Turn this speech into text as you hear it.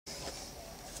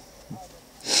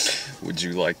would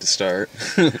you like to start?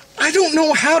 I don't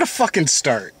know how to fucking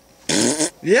start.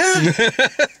 Yeah.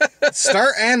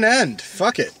 Start and end.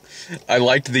 Fuck it. I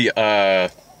liked the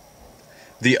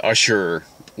usher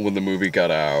when the movie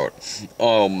got out.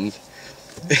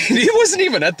 He wasn't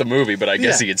even at the movie, but I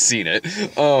guess he had seen it.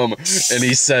 And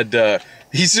he said,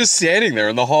 he's just standing there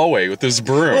in the hallway with his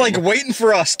broom. Like waiting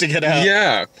for us to get out.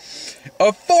 Yeah.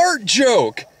 A fart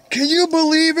joke. Can you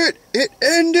believe it? It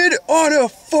ended on a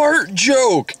fart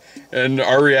joke. And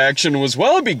our reaction was,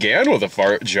 well, it began with a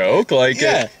fart joke. Like,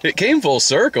 it came full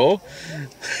circle.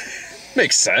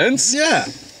 Makes sense. Yeah.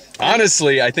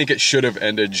 Honestly, I think it should have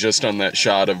ended just on that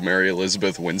shot of Mary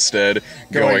Elizabeth Winstead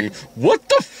going, what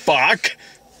the fuck?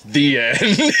 The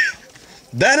end.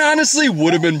 That honestly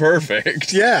would have been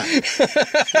perfect. Yeah.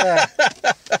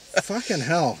 Fucking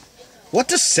hell. What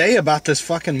to say about this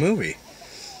fucking movie?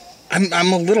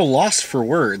 I'm a little lost for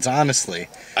words, honestly.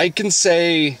 I can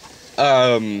say,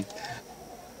 well,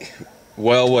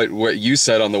 what you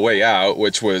said on the way out,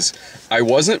 which was, I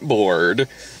wasn't bored.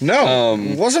 No,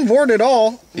 wasn't bored at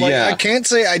all. Like, yeah. I can't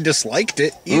say I disliked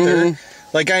it either.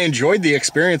 Like, I enjoyed the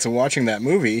experience of watching that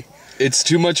movie. It's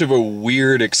too much of a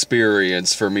weird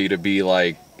experience for me to be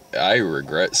like, I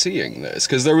regret seeing this.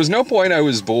 Because there was no point I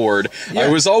was bored. Yeah. I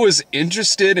was always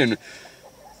interested in,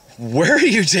 where are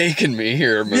you taking me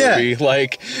here, movie? Yeah.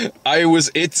 Like,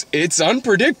 it's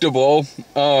unpredictable.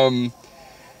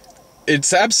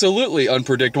 It's absolutely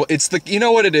unpredictable. You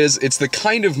know what it is? It's the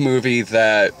kind of movie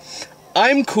that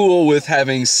I'm cool with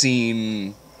having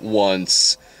seen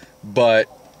once, but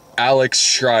Alex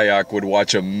Shryock would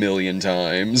watch 1,000,000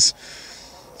 times.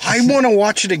 I want to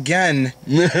watch it again.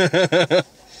 To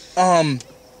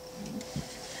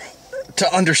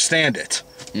understand it.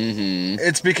 Mm-hmm.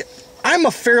 It's because I'm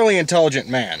a fairly intelligent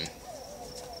man,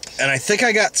 and I think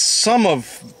I got some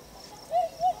of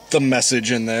the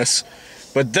message in this,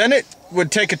 but then it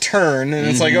would take a turn, and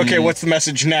it's like, okay, what's the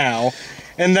message now?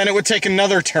 And then it would take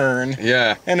another turn.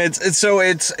 Yeah. And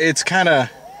it's kind of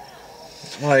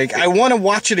like, I want to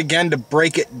watch it again to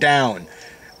break it down,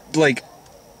 like,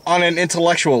 on an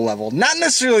intellectual level. Not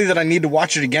necessarily that I need to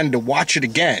watch it again to watch it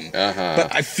again,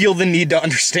 but I feel the need to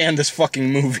understand this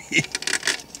fucking movie.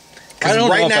 I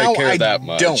don't right know if now, I care that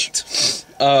much.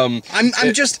 Don't.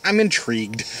 I'm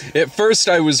intrigued. At first,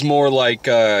 I was more like,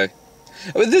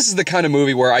 this is the kind of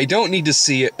movie where I don't need to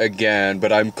see it again,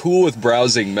 but I'm cool with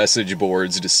browsing message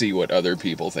boards to see what other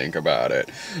people think about it.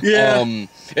 Yeah.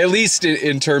 At least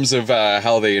in terms of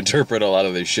how they interpret a lot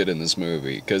of this shit in this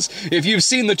movie. Because if you've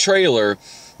seen the trailer,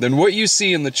 then what you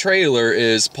see in the trailer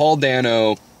is Paul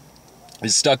Dano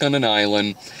is stuck on an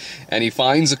island, and he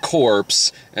finds a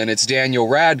corpse, and it's Daniel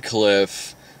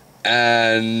Radcliffe,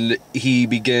 and he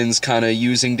begins kind of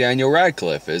using Daniel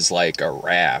Radcliffe as like a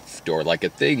raft, or like a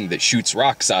thing that shoots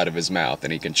rocks out of his mouth,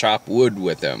 and he can chop wood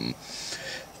with him.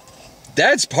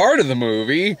 That's part of the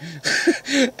movie.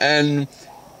 And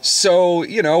so,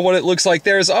 you know, what it looks like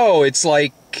there is, it's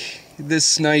like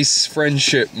this nice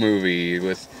friendship movie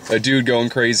with a dude going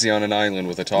crazy on an island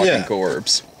with a talking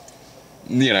corpse.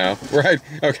 You know, right?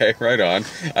 Okay, right on.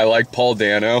 I like Paul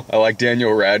Dano. I like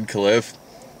Daniel Radcliffe.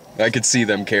 I could see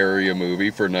them carry a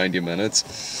movie for 90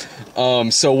 minutes.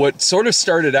 So what sort of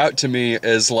started out to me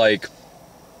as like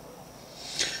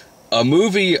a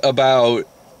movie about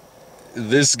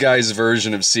this guy's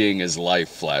version of seeing his life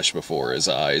flash before his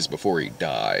eyes before he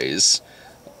dies.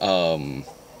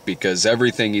 Because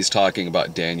everything he's talking about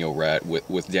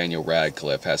with Daniel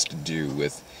Radcliffe has to do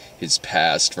with his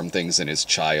past, from things in his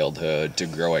childhood to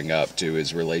growing up to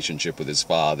his relationship with his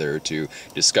father to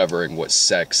discovering what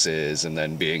sex is and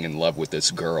then being in love with this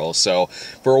girl. So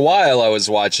for a while I was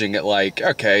watching it like,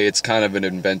 okay, it's kind of an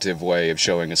inventive way of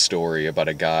showing a story about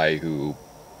a guy who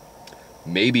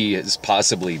maybe has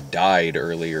possibly died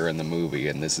earlier in the movie,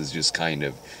 and this is just kind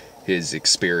of his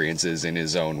experiences in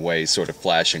his own way sort of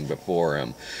flashing before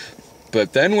him.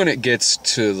 But then when it gets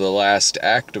to the last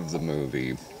act of the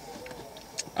movie,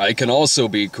 I can also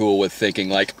be cool with thinking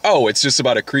like, oh, it's just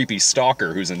about a creepy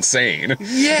stalker who's insane.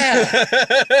 Yeah.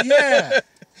 Yeah.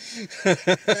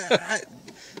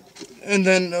 And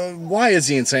then why is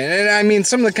he insane? And I mean,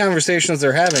 some of the conversations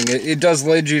they're having, it does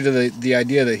lead you to the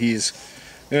idea that he's,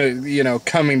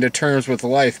 coming to terms with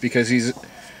life because he's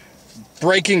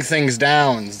breaking things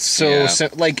down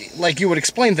like you would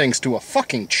explain things to a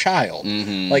fucking child.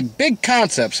 Mm-hmm. Like big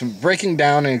concepts, breaking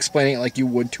down and explaining it like you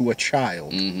would to a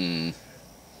child. Mm-hmm.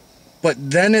 But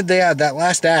then that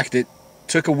last act, it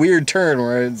took a weird turn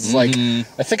where it's like, I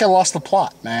think I lost the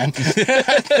plot, man.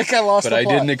 I think I lost the plot.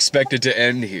 But I didn't expect it to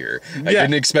end here. I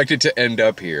didn't expect it to end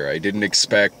up here. I didn't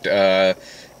expect, a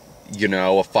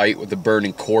fight with a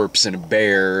burning corpse and a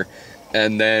bear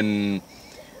And then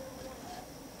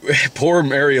poor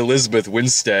Mary Elizabeth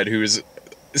Winstead, who's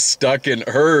stuck in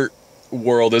her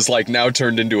world, is like now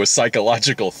turned into a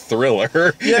psychological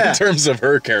thriller in terms of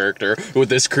her character, with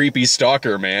this creepy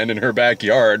stalker man in her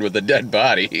backyard with a dead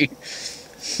body.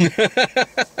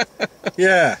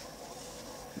 Yeah.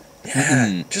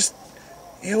 Yeah, just,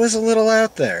 it was a little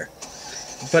out there.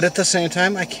 But at the same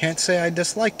time, I can't say I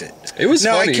disliked it. It was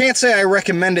funny. I can't say I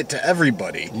recommend it to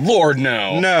everybody. Lord,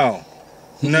 no.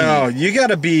 No, you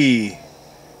gotta be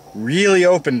really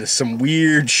open to some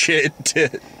weird shit.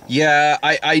 Yeah,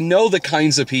 I know the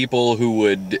kinds of people who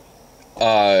would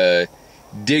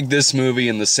dig this movie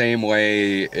in the same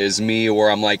way as me,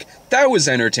 where I'm like, that was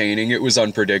entertaining, it was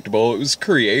unpredictable, it was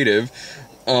creative.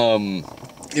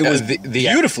 It was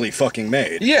beautifully fucking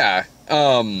made. Yeah.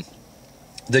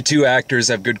 The two actors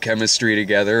have good chemistry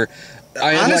together.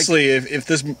 Honestly, if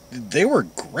this, they were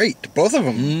great. Both of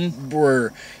them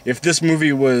were. If this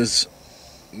movie was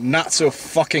not so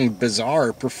fucking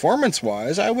bizarre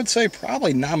performance-wise, I would say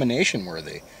probably nomination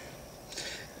worthy.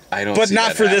 I don't. But see not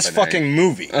that for this happening. fucking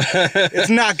movie. It's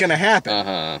not gonna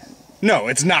happen. No,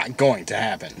 it's not going to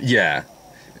happen. Yeah.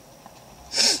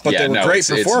 But Yeah, they were no, great it's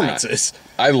not. performances.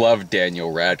 I love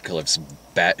Daniel Radcliffe's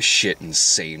batshit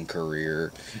insane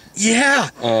career. Yeah.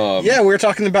 Yeah, we were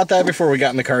talking about that before we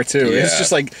got in the car too. It's Yeah.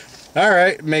 just like, all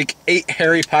right, make 8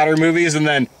 Harry Potter movies and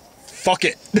then fuck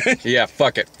it. Yeah,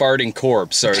 fuck it. Farting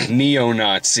corpse or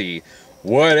neo-Nazi.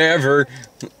 Whatever.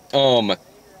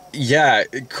 Yeah,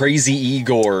 Crazy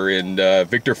Igor and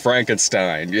Victor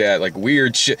Frankenstein. Yeah, like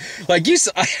weird shit. Like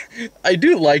I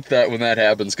do like that when that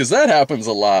happens, because that happens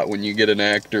a lot when you get an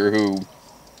actor who,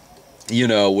 you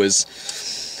know,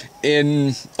 was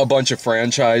in a bunch of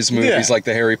franchise movies like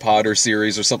the Harry Potter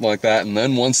series or something like that, and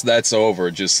then once that's over,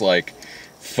 just like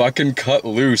fucking cut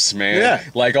loose, man. Yeah.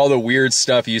 Like all the weird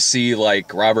stuff you see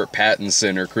like Robert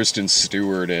Pattinson or Kristen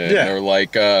Stewart in, or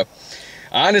like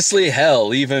honestly,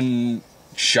 hell, even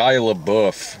Shia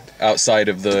LaBeouf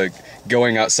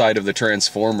going outside of the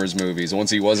Transformers movies,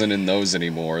 once he wasn't in those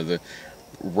anymore. The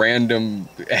random,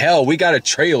 hell, we got a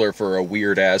trailer for a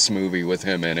weird ass movie with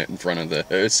him in it in front of the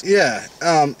house. Yeah,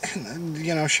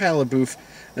 you know, Shia LaBeouf,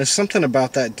 there's something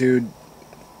about that dude,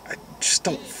 I just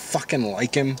don't fucking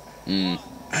like him.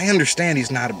 I understand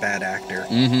he's not a bad actor,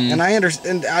 and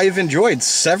I've enjoyed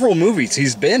several movies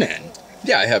he's been in.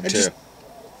 Yeah, I have I too. just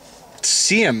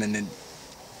see him and then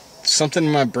something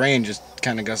in my brain just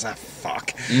kind of goes,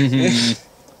 fuck.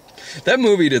 That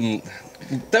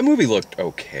movie looked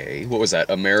okay. What was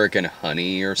that? American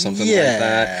Honey or something like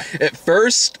that? At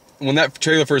first, when that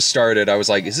trailer first started, I was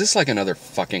like, is this like another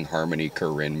fucking Harmony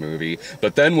Korine movie?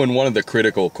 But then when one of the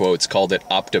critical quotes called it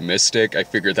optimistic, I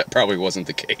figured that probably wasn't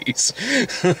the case.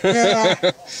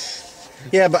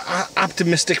 Yeah, but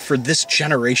optimistic for this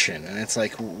generation. And it's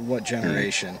like, what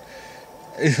generation?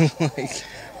 Like,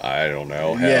 I don't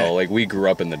know. Hell, like we grew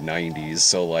up in the 90s,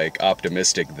 so like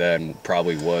optimistic then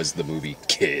probably was the movie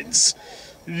Kids.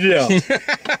 yeah.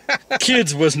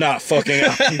 Kids was not fucking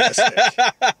optimistic.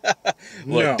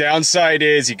 Look, downside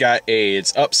is you got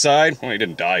AIDS. Upside, well, he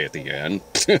didn't die at the end.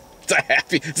 It's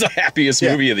the happiest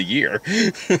movie of the year.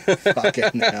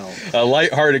 Fucking hell. A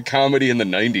lighthearted comedy in the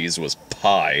 90s was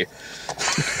Pi.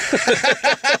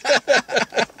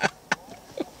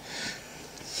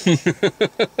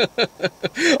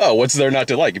 Oh, what's there not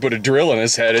to like? You put a drill in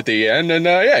his head at the end, and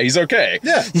yeah, he's okay.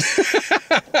 Yeah.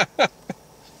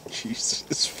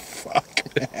 Jesus fuck,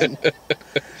 man.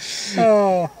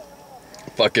 Oh.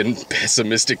 Fucking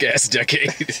pessimistic ass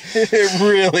decade. It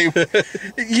really...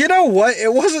 You know what?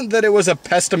 It wasn't that it was a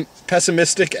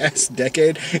pessimistic ass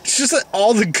decade. It's just that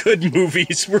all the good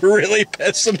movies were really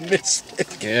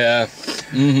pessimistic. Yeah.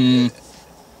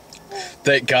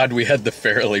 Thank God we had the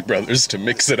Farrelly brothers to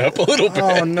mix it up a little bit.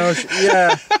 Oh, no.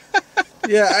 Yeah.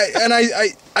 Yeah,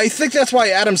 I think that's why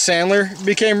Adam Sandler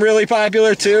became really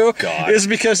popular, too. God. Is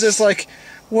because it's like,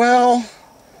 well,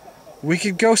 we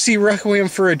could go see Requiem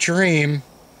for a Dream,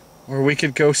 or we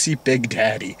could go see Big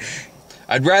Daddy.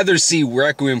 I'd rather see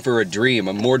Requiem for a Dream.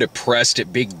 I'm more depressed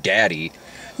at Big Daddy.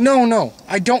 No,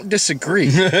 I don't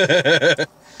disagree.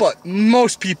 But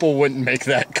most people wouldn't make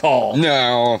that call.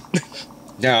 No.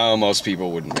 No, most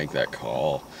people wouldn't make that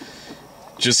call.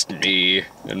 Just me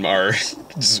and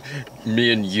just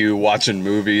me and you watching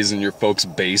movies in your folks'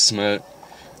 basement.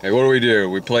 Hey, what do?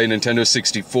 We play Nintendo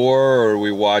 64 or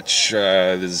we watch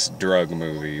this drug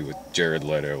movie with Jared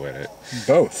Leto in it?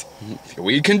 Both.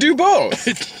 We can do both.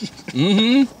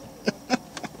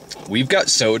 We've got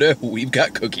soda, we've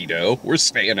got cookie dough, we're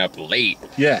staying up late.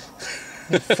 Yeah.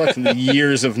 Fucking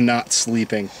years of not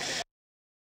sleeping.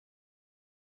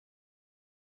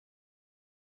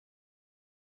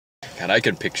 And I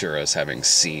can picture us having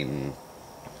seen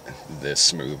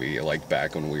this movie, like,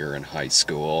 back when we were in high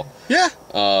school. Yeah.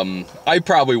 I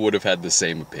probably would have had the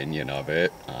same opinion of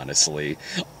it, honestly.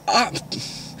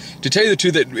 To tell you the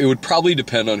truth, it would probably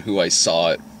depend on who I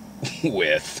saw it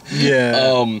with.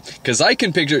 Yeah. Because I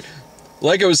can picture,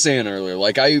 like I was saying earlier,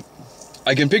 like, I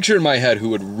can picture in my head who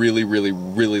would really, really,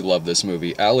 really love this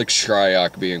movie. Alex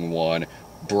Shryock being one,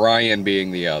 Brian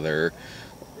being the other.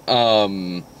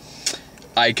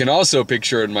 I can also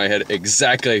picture in my head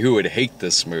exactly who would hate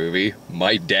this movie.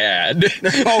 My dad.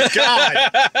 Oh,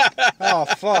 God. Oh,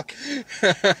 fuck.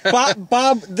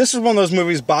 Bob, this is one of those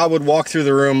movies Bob would walk through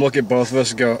the room, look at both of us,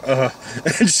 and go,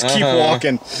 and just keep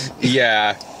walking.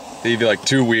 Yeah. He'd be like,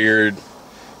 too weird.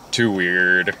 Too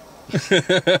weird.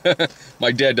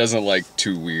 My dad doesn't like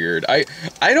too weird. I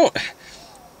don't...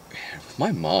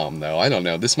 My mom, though, I don't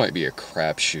know. This might be a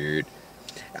crapshoot.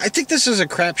 I think this is a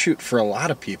crapshoot for a lot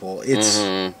of people. It's...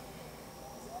 Yeah,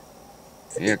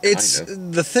 it's... kind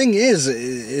of. The thing is,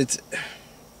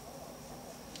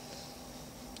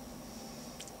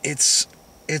 it's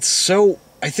so...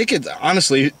 I think it's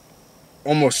honestly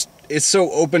almost... It's so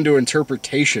open to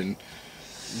interpretation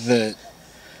that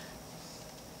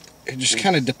it just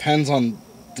kind of depends on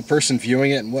the person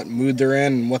viewing it and what mood they're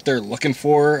in and what they're looking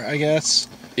for, I guess.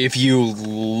 If you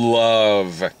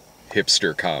love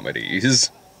hipster comedies,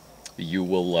 you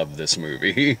will love this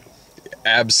movie.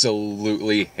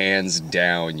 Absolutely, hands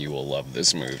down, you will love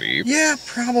this movie. Yeah,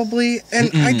 probably. And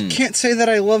I can't say that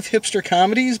I love hipster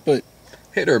comedies, but...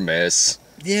 Hit or miss.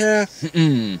 Yeah.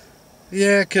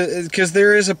 Yeah, because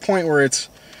there is a point where it's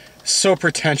so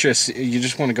pretentious, you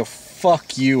just want to go,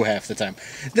 fuck you half the time.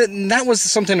 That was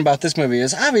something about this movie,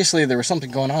 is obviously there was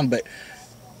something going on, but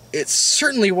it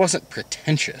certainly wasn't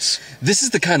pretentious. This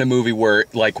is the kind of movie where,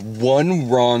 like, one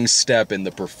wrong step in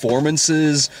the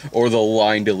performances or the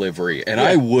line delivery, and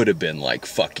I would have been like,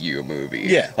 fuck you, movie.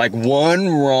 Yeah. Like, one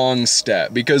wrong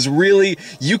step. Because really,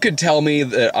 you could tell me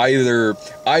that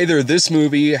either this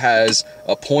movie has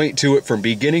a point to it from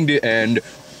beginning to end,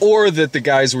 or that the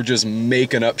guys were just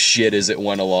making up shit as it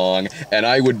went along, and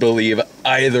I would believe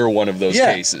either one of those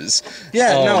cases.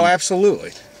 Yeah, no,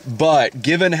 absolutely. But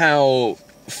given how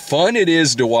fun it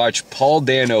is to watch Paul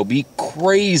Dano be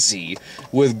crazy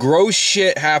with gross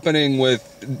shit happening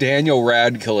with Daniel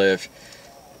Radcliffe,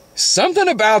 something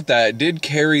about that did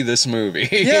carry this movie.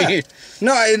 Yeah.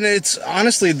 No, and it's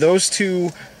honestly those two,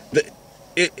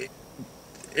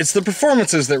 it's the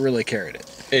performances that really carried it.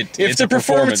 It's a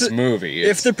performance movie.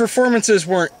 If the performances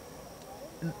weren't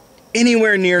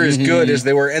anywhere near as good as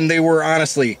they were, and they were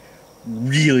honestly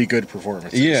really good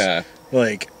performances. Yeah.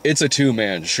 Like, it's a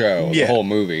two-man show. Yeah. The whole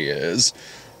movie is.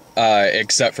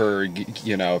 Except for,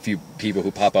 you know, a few people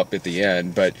who pop up at the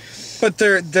end, but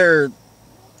they're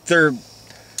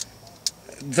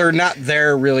not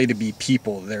there really to be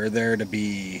people. They're there to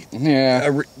be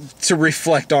to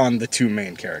reflect on the two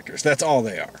main characters. That's all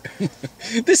they are.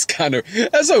 This kind of,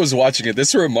 as I was watching it,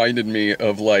 this reminded me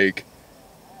of, like,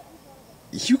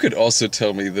 you could also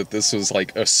tell me that this was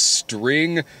like a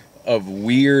string of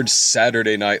weird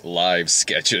Saturday Night Live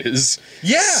sketches.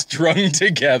 Yeah. Strung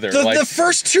together. The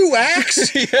first two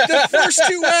acts, the first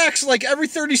two acts, like every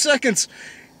 30 seconds,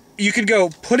 you could go,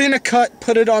 put in a cut,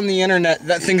 put it on the internet,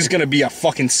 that thing's gonna be a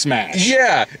fucking smash.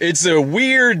 Yeah, it's a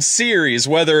weird series,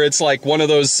 whether it's like one of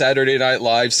those Saturday Night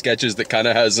Live sketches that kind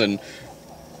of has an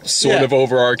sort of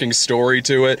overarching story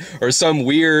to it, or some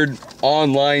weird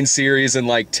online series in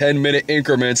like 10-minute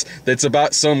increments that's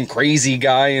about some crazy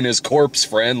guy and his corpse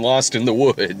friend lost in the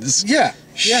woods. Yeah.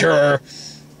 Sure.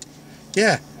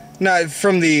 Yeah. Now,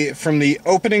 from the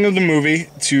opening of the movie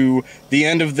to the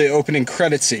end of the opening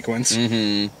credit sequence,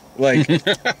 like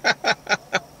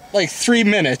 3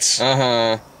 minutes.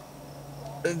 That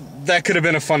could have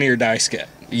been a Funny or Die skit.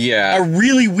 Yeah. A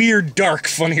really weird, dark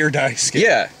Funny or Die skit.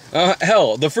 Yeah.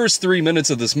 Hell, the first 3 minutes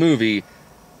of this movie,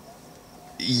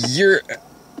 you're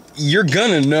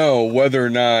gonna know whether or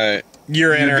not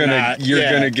you're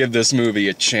gonna give this movie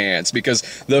a chance,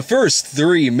 because the first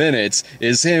 3 minutes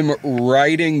is him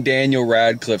riding Daniel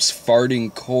Radcliffe's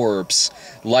farting corpse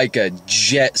like a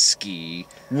jet ski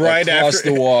right across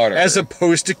the water, as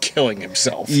opposed to killing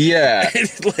himself. Yeah.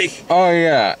 Oh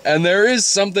yeah, and there is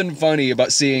something funny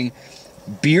about seeing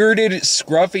bearded,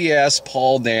 scruffy ass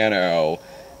Paul Dano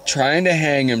trying to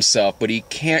hang himself, but he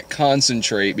can't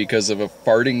concentrate because of a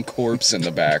farting corpse in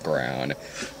the background.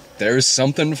 There's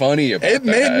something funny about it.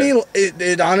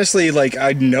 It honestly, like,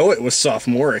 I know it was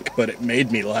sophomoric, but it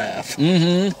made me laugh.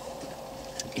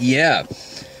 Yeah.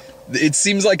 It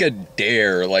seems like a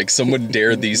dare, like someone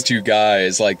dared these two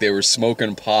guys, like they were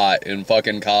smoking pot in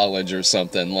fucking college or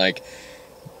something. Like,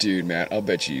 Dude, man, I'll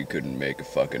bet you couldn't make a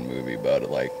fucking movie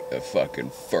about like a fucking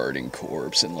farting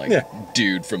corpse and like, Yeah.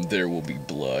 dude, from There Will Be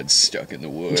Blood stuck in the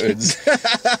woods.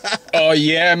 Oh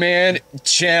yeah, man,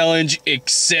 challenge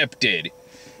accepted.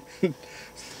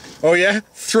 Oh yeah,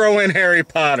 throw in Harry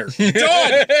Potter.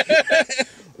 Done.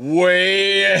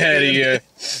 Way ahead of you.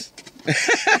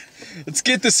 Let's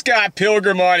get the Scott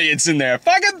Pilgrim audience in there.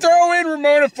 Fucking throw in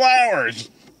Ramona Flowers.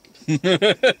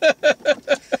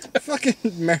 Fucking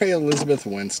Mary Elizabeth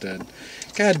Winstead.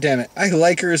 God damn it. I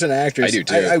like her as an actress. I do,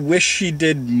 too. I wish she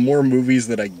did more movies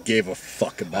that I gave a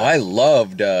fuck Oh, about. I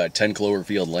loved 10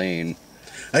 Cloverfield Lane.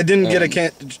 I didn't get a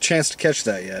chance to catch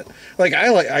that yet. Like,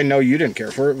 I know you didn't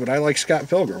care for it, but I like Scott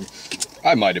Pilgrim.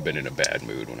 I might have been in a bad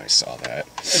mood when I saw that.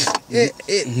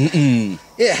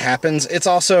 It happens. It's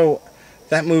also,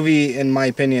 that movie, in my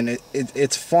opinion,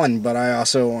 it's fun, but I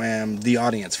also am the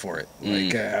audience for it.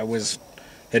 Like,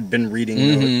 had been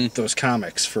reading those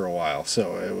comics for a while,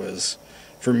 so it was,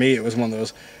 for me, it was one of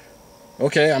those,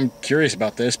 okay, I'm curious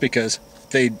about this, because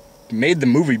they made the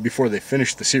movie before they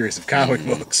finished the series of comic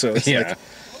books, so it's like,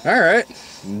 all right.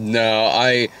 No,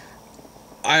 I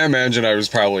imagine I was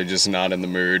probably just not in the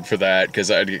mood for that, because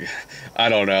I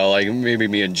don't know, like, maybe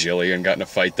me and Jillian got in a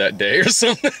fight that day or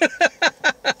something.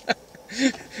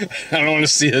 I don't want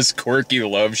to see this quirky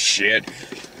love shit.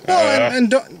 Well, and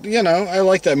don't, you know, I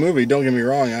like that movie. Don't get me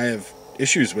wrong. I have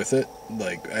issues with it.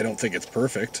 Like, I don't think it's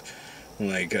perfect.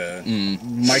 Like,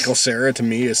 Michael Cera to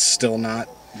me is still not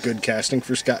good casting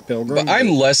for Scott Pilgrim. But I'm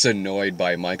less annoyed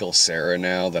by Michael Cera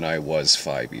now than I was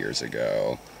 5 years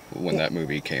ago when that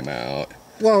movie came out.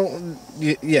 Well,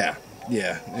 yeah.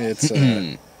 It's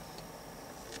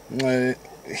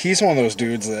he's one of those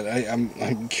dudes that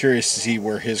I'm curious to see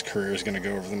where his career is going to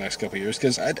go over the next couple of years,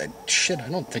 because I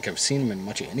don't think I've seen him in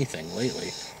much of anything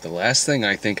lately. The last thing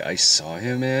I think I saw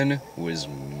him in was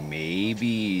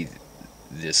maybe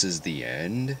This Is the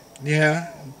End.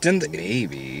 Yeah,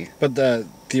 Maybe. But the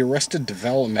Arrested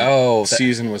Development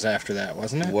season was after that,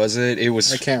 wasn't it? Was it? It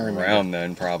was I can't remember. around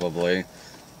then, probably.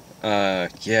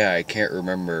 Yeah, I can't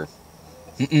remember.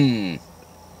 I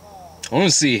want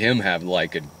to see him have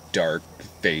like a dark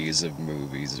phase of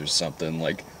movies or something.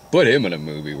 Like, put him in a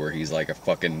movie where he's like a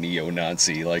fucking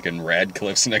neo-Nazi, like in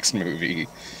Radcliffe's next movie.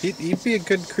 He'd be a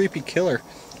good creepy killer.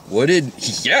 He'd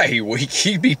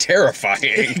be terrifying.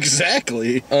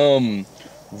 Exactly.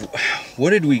 What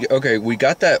did we... Okay, we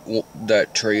got that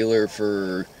trailer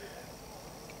for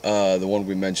the one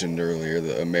we mentioned earlier,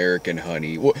 the American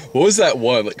Honey. What was that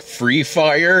one? Like, Free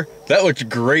Fire? That looked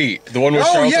great. The one with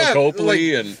Charlton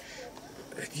Copley and...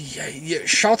 Yeah,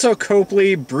 Sharlto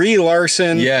Copley, Brie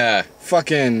Larson. Yeah.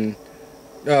 Fucking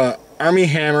Armie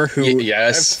Hammer, who...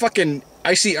 yes.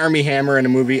 I see Armie Hammer in a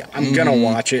movie, I'm gonna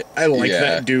watch it. I like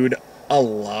that dude a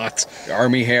lot.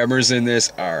 Armie Hammer's in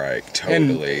this. All right,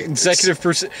 totally. And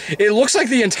it looks like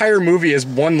the entire movie is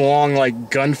one long like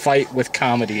gunfight with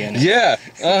comedy in it.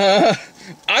 Yeah.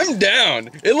 I'm down.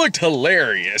 It looked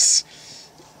hilarious.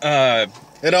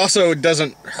 It also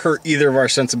doesn't hurt either of our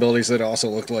sensibilities that it also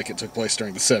looked like it took place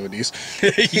during the 70s.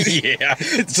 Yeah.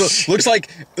 So,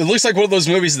 it looks like one of those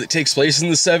movies that takes place in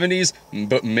the 70s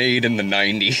but made in the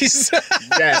 90s.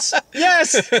 Yes.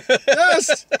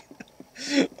 Yes.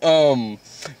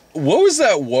 What was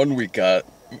that one we got?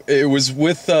 It was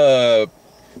with Anna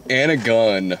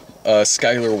Gunn,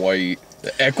 Skylar White.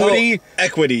 Equity? Oh,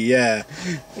 Equity, yeah.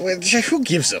 Who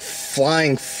gives a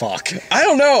flying fuck? I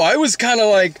don't know. I was kind of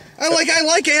like... I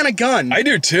like Anna Gunn. I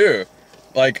do too.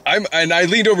 Like, and I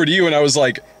leaned over to you and I was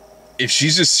like, if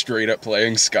she's just straight up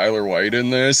playing Skylar White in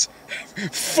this,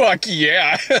 fuck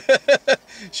yeah.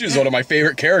 She was one of my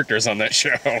favorite characters on that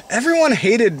show. Everyone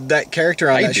hated that character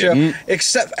on that didn't. show,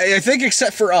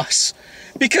 except for us.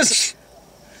 Because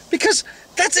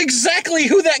that's exactly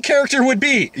who that character would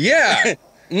be. Yeah.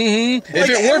 Mm-hmm. Like,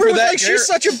 if it weren't for that, she's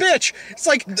such a bitch. It's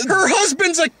like her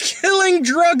husband's a killing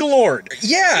drug lord.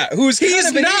 Yeah,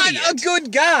 he's not a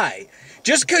good guy.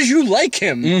 Just because you like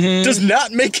him does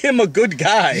not make him a good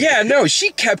guy. Yeah, no,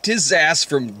 she kept his ass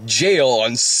from jail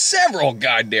on several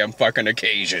goddamn fucking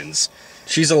occasions.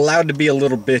 She's allowed to be a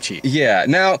little bitchy. Yeah,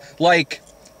 now like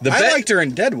I liked her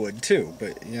in Deadwood too,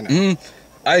 but you know.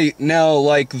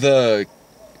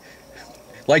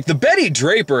 Like the Betty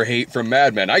Draper hate from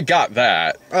Mad Men, I got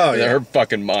that. Oh, yeah. Her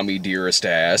fucking mommy dearest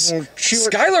ass. Well,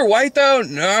 Skylar White, though?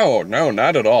 No,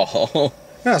 not at all.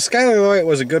 No, Skylar White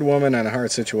was a good woman in a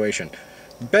hard situation.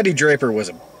 Betty Draper was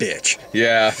a bitch.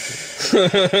 Yeah.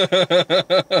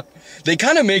 They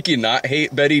kind of make you not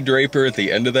hate Betty Draper at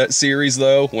the end of that series,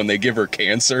 though, when they give her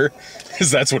cancer, because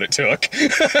that's what it took.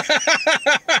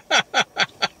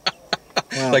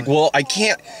 Like, well, I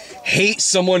can't hate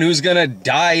someone who's gonna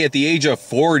die at the age of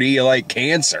 40, like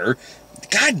cancer.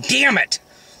 God damn it!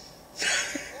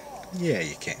 Yeah,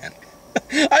 you can.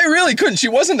 I really couldn't. She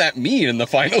wasn't that mean in the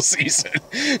final season.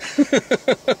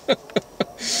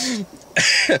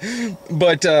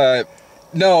 But,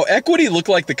 no, Equity looked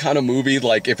like the kind of movie,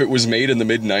 like, if it was made in the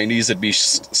mid-90s, it'd be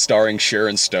starring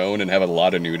Sharon Stone and have a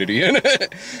lot of nudity in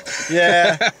it.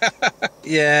 Yeah.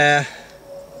 Yeah.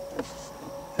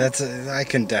 I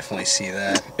can definitely see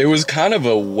that. It was kind of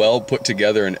a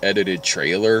well-put-together and edited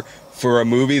trailer for a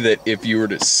movie that, if you were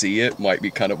to see it, might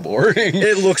be kind of boring. To me,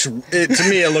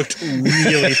 it looked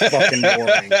really fucking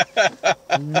boring.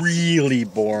 Really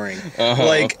boring.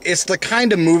 Like, it's the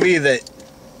kind of movie that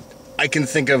I can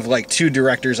think of, like, 2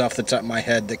 directors off the top of my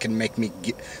head that can make me...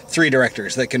 3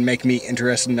 directors that can make me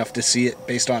interested enough to see it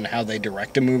based on how they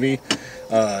direct a movie.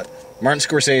 Martin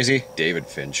Scorsese. David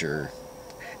Fincher.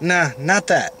 Nah, not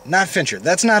that. Not Fincher.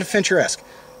 That's not Fincher-esque.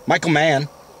 Michael Mann.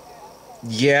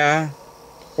 Yeah.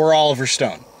 Or Oliver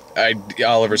Stone.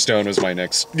 Oliver Stone was my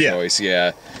next choice,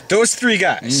 yeah. Those 3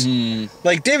 guys.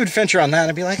 Like, David Fincher on that,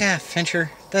 I'd be like, Fincher,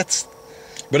 that's...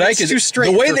 But I could... too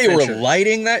straight the way for they Fincher. were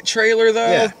lighting that trailer,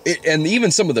 though, Yeah. and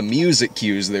even some of the music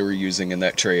cues they were using in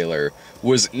that trailer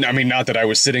was... I mean, not that I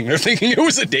was sitting there thinking it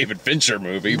was a David Fincher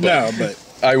movie, but... No, but...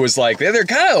 I was like, they're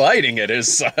kind of lighting it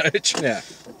as such. Yeah.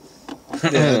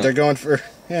 Yeah, they're going for...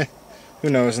 Yeah, who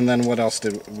knows? And then what else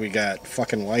did we got?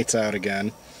 Fucking Lights Out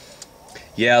again.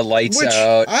 Yeah, Lights Which,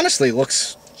 Out. honestly,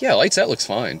 looks... Yeah, Lights Out looks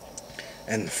fine.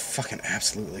 And fucking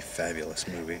absolutely fabulous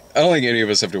movie. I don't think any of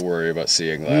us have to worry about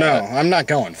seeing that. No, I'm not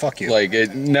going. Fuck you. Like,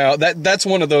 that's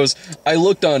one of those... I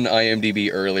looked on IMDb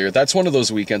earlier. That's one of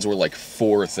those weekends where, like,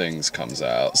 4 things comes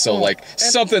out. So, like,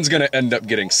 something's going to end up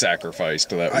getting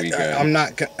sacrificed to that weekend. I'm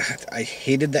not gonna... I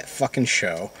hated that fucking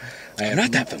show. I'm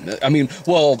not that familiar. I mean,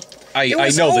 well... I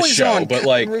know the show, but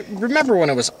like... Remember when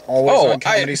it was always on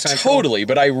Comedy Central? Totally,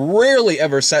 but I rarely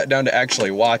ever sat down to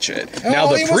actually watch it. Now,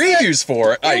 the previews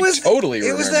for it, I totally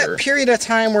remember. It was that period of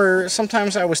time where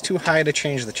sometimes I was too high to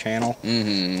change the channel.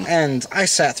 And I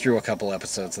sat through a couple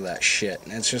episodes of that shit,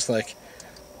 and it's just like...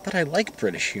 But I like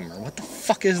British humor. What the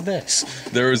fuck is this?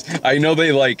 I know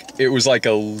it was like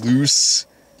a loose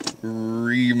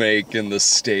remake in the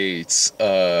States.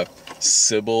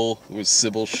 Sybil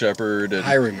Shepherd and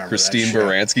I remember Christine that show.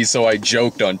 Baranski. So I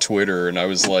joked on Twitter, and I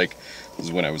was like, this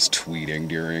is when I was tweeting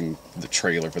during the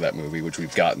trailer for that movie, which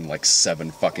we've gotten like 7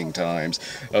 fucking times.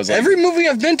 I was like, every movie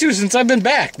I've been to since I've been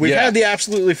back, we've had the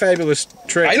absolutely fabulous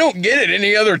trailer. I don't get it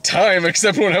any other time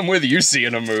except when I'm with you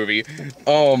seeing a movie.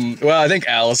 Well, I think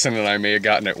Allison and I may have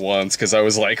gotten it once because I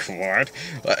was like, what?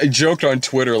 I joked on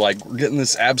Twitter like, we're getting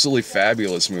this absolutely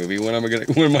fabulous movie. When am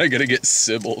I gonna get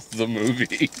Sybil the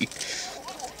movie?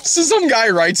 So some guy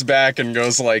writes back and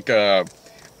goes like,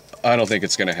 I don't think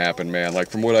it's gonna happen, man.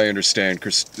 Like, from what I understand,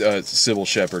 Sybil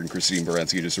Shepherd and Christine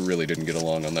Baranski just really didn't get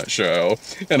along on that show.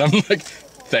 And I'm like,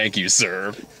 thank you,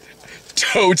 sir.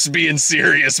 Totes being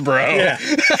serious, bro. Yeah.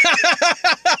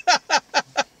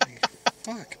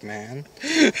 Fuck, man.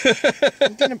 You're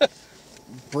gonna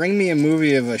bring me a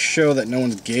movie of a show that no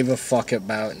one gave a fuck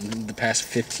about in the past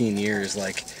 15 years.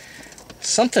 Like,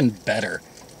 something better.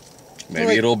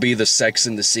 Maybe it'll be the Sex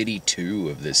and the City 2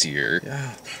 of this year.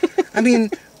 Yeah. I mean,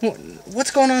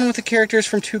 what's going on with the characters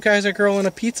from Two Guys, a Girl, and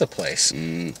a Pizza Place?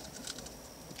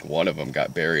 One of them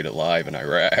got buried alive in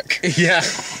Iraq. Yeah.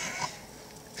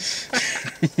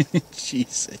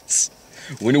 Jesus.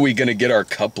 When are we gonna get our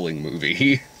coupling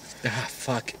movie? Ah,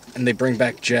 fuck. And they bring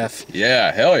back Jeff.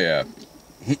 Yeah, hell yeah.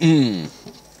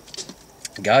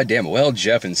 God damn it. Well,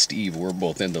 Jeff and Steve were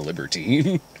both in The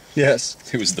Libertine. Yes.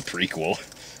 It was the prequel.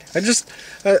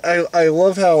 I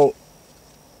love how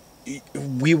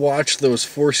we watched those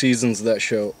 4 seasons of that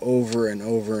show over and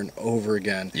over and over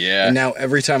again. Yeah. And now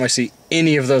every time I see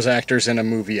any of those actors in a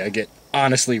movie, I get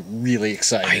honestly really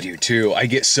excited. I do too. I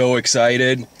get so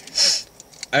excited.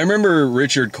 I remember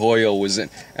Richard Coyle was in,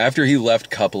 after he left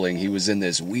Coupling, he was in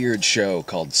this weird show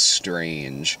called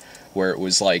Strange, where it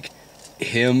was like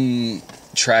him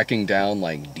tracking down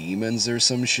like demons or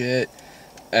some shit.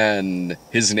 And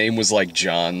his name was like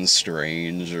John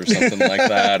Strange or something like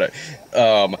that.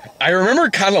 I remember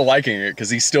kind of liking it because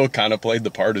he still kind of played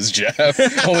the part as Jeff,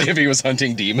 only if he was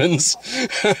hunting demons.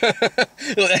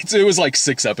 It was like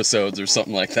 6 episodes or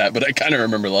something like that, but I kind of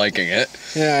remember liking it.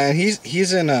 Yeah, and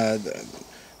he's in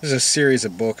There's a series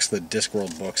of books, the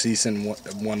Discworld books. He's in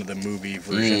one of the movie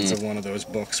versions of one of those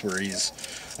books where he's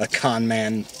a con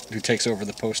man who takes over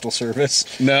the postal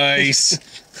service. Nice.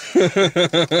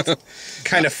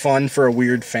 Kind of fun for a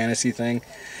weird fantasy thing.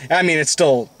 I mean, it's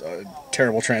still a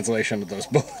terrible translation of those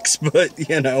books, but,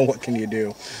 what can you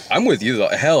do? I'm with you, though.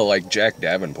 Hell, like Jack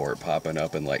Davenport popping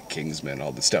up in, like, Kingsman,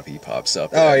 all the stuff he pops up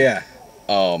Oh, in. yeah.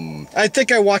 I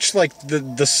think I watched, like,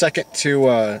 the second two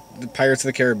the Pirates of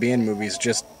the Caribbean movies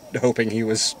just hoping he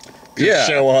was gonna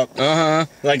show up. Uh-huh.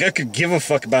 Like, I could give a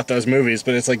fuck about those movies,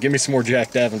 but it's like, give me some more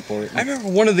Jack Davenport. I remember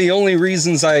one of the only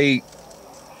reasons I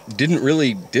didn't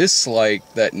really dislike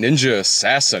that Ninja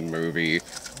Assassin movie,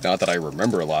 not that I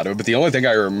remember a lot of it, but the only thing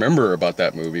I remember about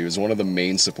that movie was one of the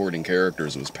main supporting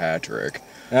characters was Patrick.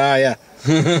 Ah, yeah.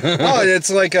 Oh, it's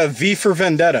like a V for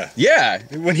Vendetta. Yeah.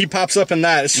 When he pops up in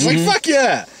that, it's just like, fuck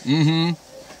yeah!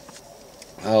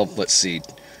 Mm-hmm. Well, let's see.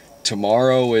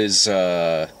 Tomorrow,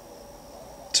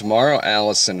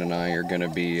 Allison and I are going to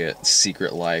be at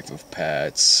Secret Life of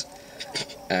Pets.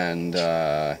 And,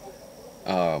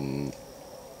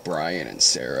 Brian and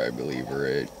Sarah, I believe, are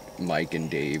at Mike and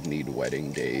Dave Need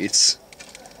Wedding Dates.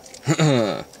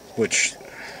 Which,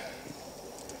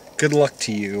 good luck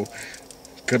to you.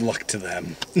 Good luck to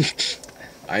them.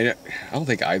 I don't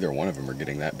think either one of them are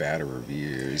getting that bad of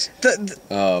reviews.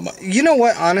 You know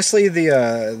what? Honestly,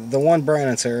 the one Brian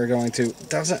and Sarah are going to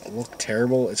doesn't look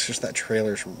terrible. It's just that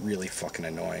trailer's really fucking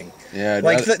annoying. Yeah,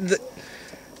 like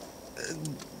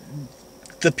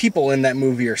the people in that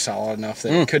movie are solid enough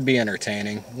that it could be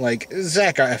entertaining. Like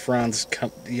Zac Efron's,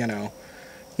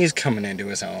 he's coming into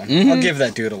his own. I'll give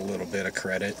that dude a little bit of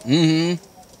credit. Mm-hmm.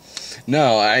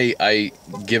 No, I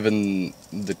given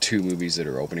the two movies that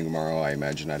are opening tomorrow, I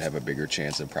imagine I'd have a bigger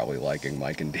chance of probably liking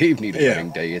Mike and Dave Need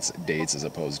Wedding Dates as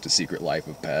opposed to Secret Life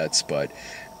of Pets, but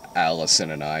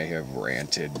Allison and I have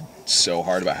ranted so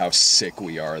hard about how sick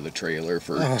we are of the trailer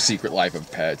for Secret Life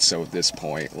of Pets, so at this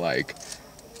point, like,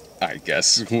 I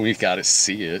guess we gotta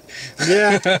see it.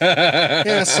 Yeah.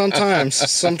 Yeah, sometimes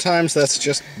that's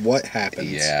just what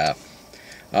happens. Yeah.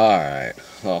 Alright.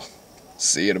 Well,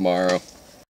 see you tomorrow.